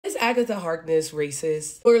Agatha Harkness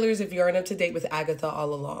racist? Spoilers if you aren't up to date with Agatha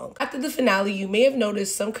all along. After the finale, you may have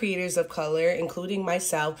noticed some creators of color, including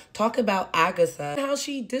myself, talk about Agatha and how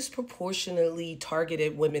she disproportionately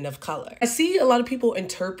targeted women of color. I see a lot of people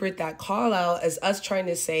interpret that call out as us trying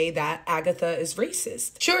to say that Agatha is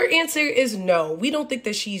racist. Short answer is no. We don't think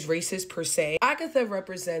that she's racist per se. Agatha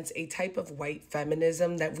represents a type of white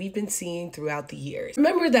feminism that we've been seeing throughout the years.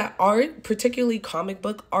 Remember that art, particularly comic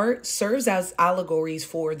book art, serves as allegories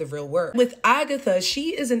for the real world. With Agatha, she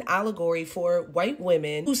is an allegory for white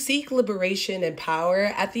women who seek liberation and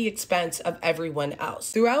power at the expense of everyone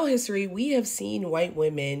else. Throughout history, we have seen white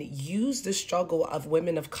women use the struggle of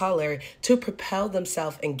women of color to propel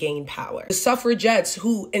themselves and gain power. The suffragettes,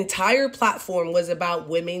 whose entire platform was about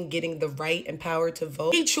women getting the right and power to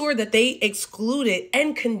vote, made sure that they excluded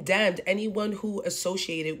and condemned anyone who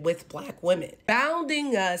associated with Black women,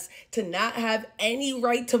 bounding us to not have any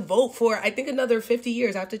right to vote for, I think, another 50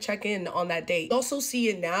 years. I have to check in on that date. We also see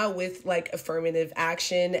it now with like affirmative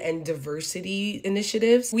action and diversity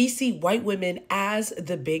initiatives. We see white women as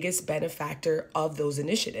the biggest benefactor of those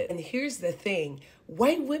initiatives. And here's the thing.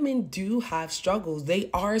 White women do have struggles. They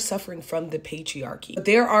are suffering from the patriarchy. But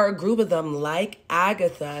there are a group of them like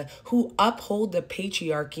Agatha who uphold the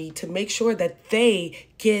patriarchy to make sure that they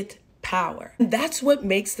get power. And that's what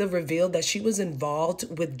makes the reveal that she was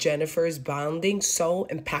involved with Jennifer's bounding so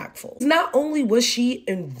impactful. Not only was she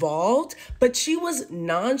involved, but she was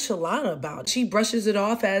nonchalant about it. She brushes it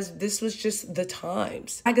off as this was just the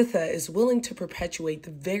times. Agatha is willing to perpetuate the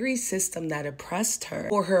very system that oppressed her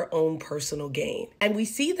for her own personal gain. And we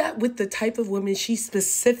see that with the type of women she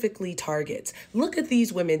specifically targets. Look at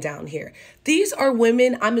these women down here. These are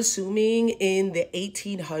women, I'm assuming, in the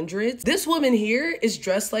 1800s. This woman here is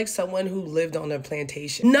dressed like someone who lived on a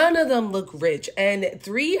plantation. None of them look rich, and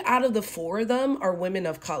 3 out of the 4 of them are women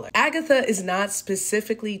of color. Agatha is not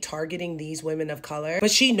specifically targeting these women of color, but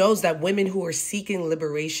she knows that women who are seeking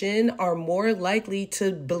liberation are more likely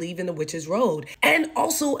to believe in the witch's road and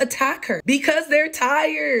also attack her because they're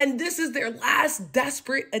tired. And this is their last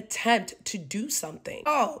desperate attempt to do something.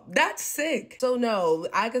 Oh, that's sick. So no,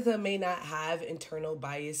 Agatha may not have internal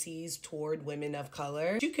biases toward women of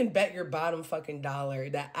color. You can bet your bottom fucking dollar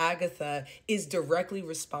that Agatha is directly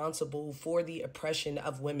responsible for the oppression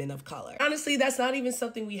of women of color. Honestly, that's not even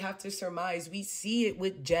something we have to surmise. We see it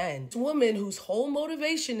with Jen. This woman whose whole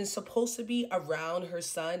motivation is supposed to be around her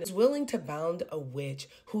son is willing to bound a witch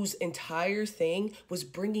whose entire thing was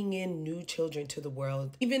bringing in new children to the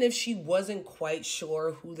world. Even if she wasn't quite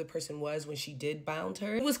sure who the person was when she did bound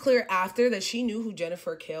her, it was clear after that she knew who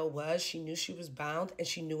Jennifer Kale was. She knew she was bound and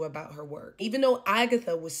she knew about her work. Even though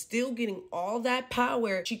Agatha was still getting all that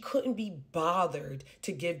power, she couldn't be bothered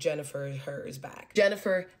to give Jennifer hers back.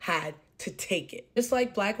 Jennifer had to take it. Just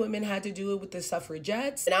like Black women had to do it with the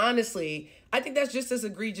suffragettes. And honestly, I think that's just as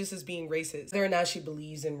egregious as being racist. Whether or not she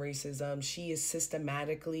believes in racism, she is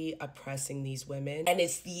systematically oppressing these women. And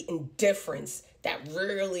it's the indifference that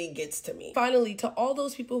really gets to me. Finally, to all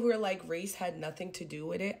those people who are like, race had nothing to do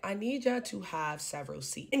with it, I need y'all to have several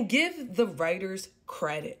seats and give the writers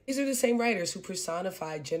credit. These are the same writers who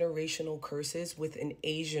personified generational curses with an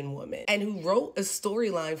Asian woman and who wrote a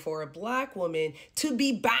storyline for a Black woman to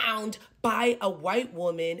be bound by a white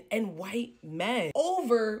woman and white men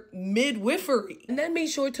over midwifery, and then made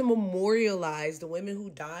sure to memorialize the women who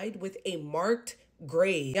died with a marked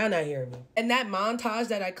grave. Y'all not hearing me. And that montage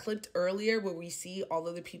that I clipped earlier where we see all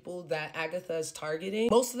of the people that Agatha is targeting,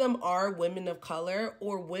 most of them are women of color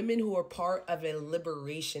or women who are part of a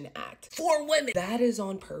liberation act for women. That is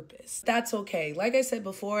on purpose. That's okay. Like I said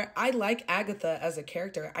before, I like Agatha as a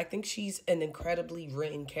character. I think she's an incredibly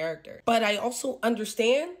written character, but I also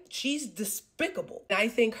understand she's despicable. And I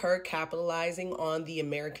think her capitalizing on the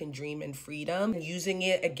American dream and freedom, using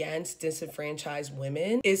it against disenfranchised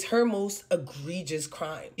women, is her most egregious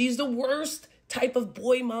crime. She's the worst type of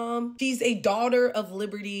boy mom. She's a daughter of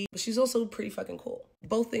liberty, but she's also pretty fucking cool.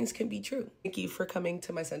 Both things can be true. Thank you for coming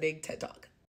to my Sunday TED Talk.